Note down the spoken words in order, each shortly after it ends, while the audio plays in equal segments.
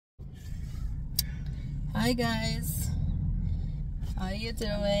Hi guys, how are you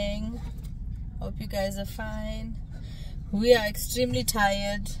doing? Hope you guys are fine. We are extremely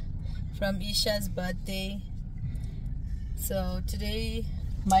tired from Isha's birthday. So today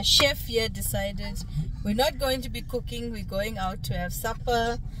my chef here decided we're not going to be cooking, we're going out to have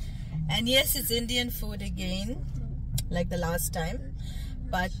supper. And yes, it's Indian food again, like the last time.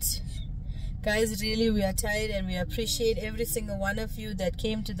 But guys, really we are tired and we appreciate every single one of you that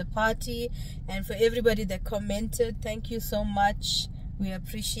came to the party, and for everybody that commented, thank you so much. We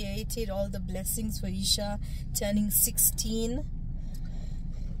appreciate it. All the blessings for Isha turning 16.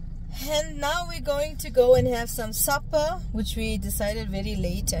 And now we're going to go and have some supper, which we decided very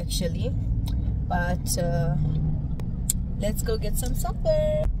late actually, but let's go get some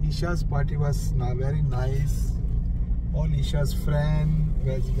supper. Isha's party was very nice. All Isha's friend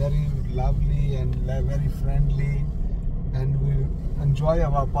was very lovely and very friendly, and we enjoy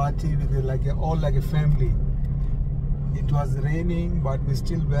our party with all like a family. It was raining, but we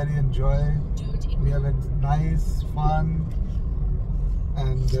still very enjoy. We have a nice fun,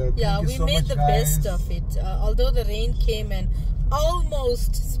 and yeah, we so made the guys. best of it. Although the rain came and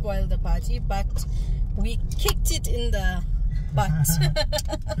almost spoiled the party, but we kicked it in the butt.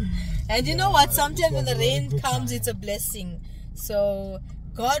 And you know what? Sometimes when the rain comes, it's a blessing. So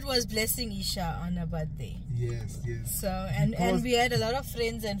God was blessing Isha on her birthday. Yes, yes. So and we had a lot of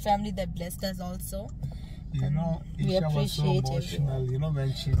friends and family that blessed us also. You know, we Isha was so appreciate emotional. everyone. You know,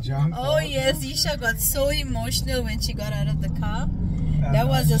 when she jumped. Oh out. yes, Isha got so emotional when she got out of the car. That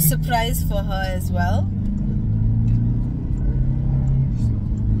was a surprise for her as well.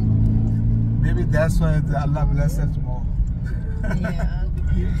 Maybe that's why Allah bless us more. Yeah.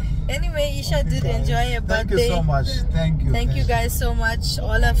 Anyway, Isha did enjoy her birthday. Thank you so much. Thank you. Thank you guys so much.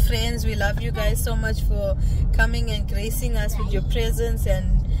 All our friends, we love you guys so much for coming and gracing us with your presence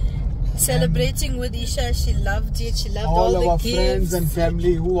and celebrating with Isha. She loved it. She loved all the our gifts. friends and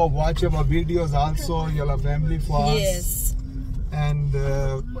family who have watched our videos also. You're a family for us. Yes. And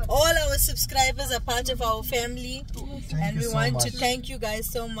all our subscribers are part of our family. And we want to much. thank you guys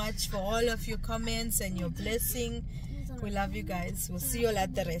so much for all of your comments and your blessing. We love you guys. We'll see you all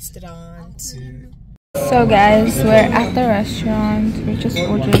at the restaurant. So guys, we're at the restaurant. We're just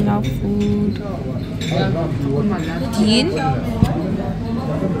ordering our food.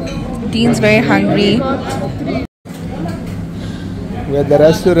 Dean's very hungry. we're at the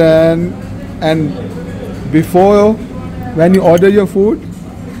restaurant, and before, when you order your food,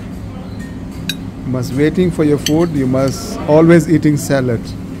 you must waiting for your food. You must always eating salad.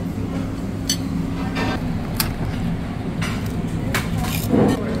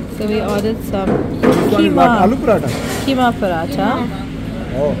 So we ordered some Aloo paratha. keema paratha.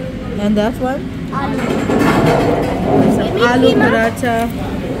 Oh. And that one? Some aloo paratha.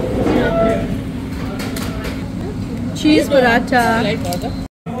 Cheese paratha.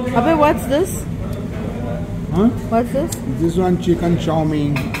 Abhay, what's this? Huh? What's this? This one chicken chow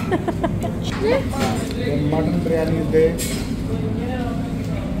mein. Then mutton biryani is there.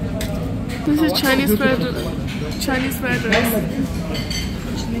 This is Chinese fried rice. This is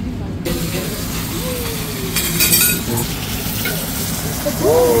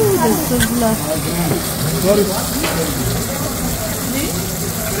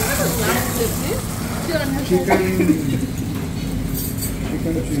Chicken chili.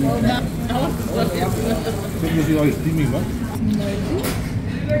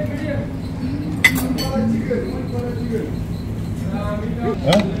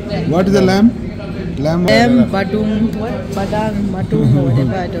 What is the lamb? Lamb badung, matung, or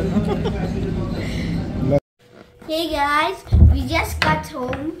whatever, I don't know. Hey guys, we just got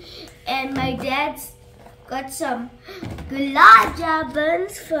home and my dad's got some gulab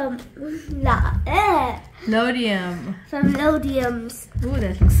jamuns from Lodium's. Oh,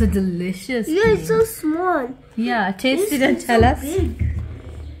 that looks so delicious. Yeah, it's so small. Yeah, taste This it and is tell so us. big.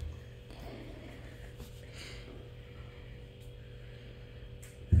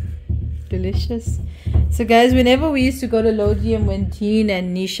 Delicious. So guys, whenever we used to go to Lodium when Dean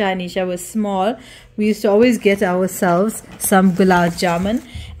and Nisha was small, we used to always get ourselves some gulab jamun,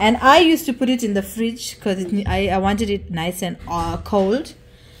 and I used to put it in the fridge because I wanted it nice and cold.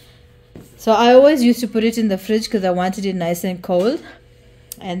 So I always used to put it in the fridge because I wanted it nice and cold,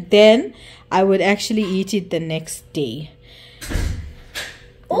 and then I would actually eat it the next day.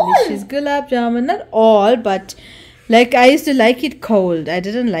 Delicious gulab jamun, not all, but like I used to like it cold. I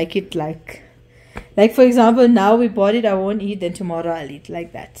didn't like it like for example, now we bought it, I won't eat, then tomorrow I'll eat,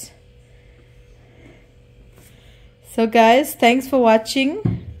 like that. So guys, thanks for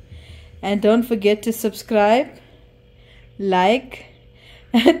watching, and don't forget to subscribe, like,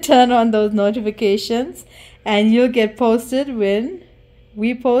 and turn on those notifications, and you'll get posted when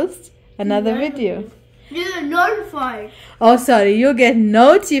we post another video. You're notified. Oh, sorry, you'll get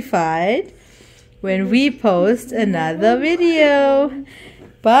notified when we post another video.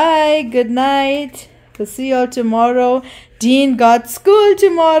 Bye, good night. We'll see you all tomorrow. Dean got school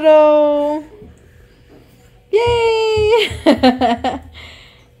tomorrow. Yay!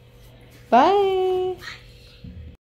 Bye.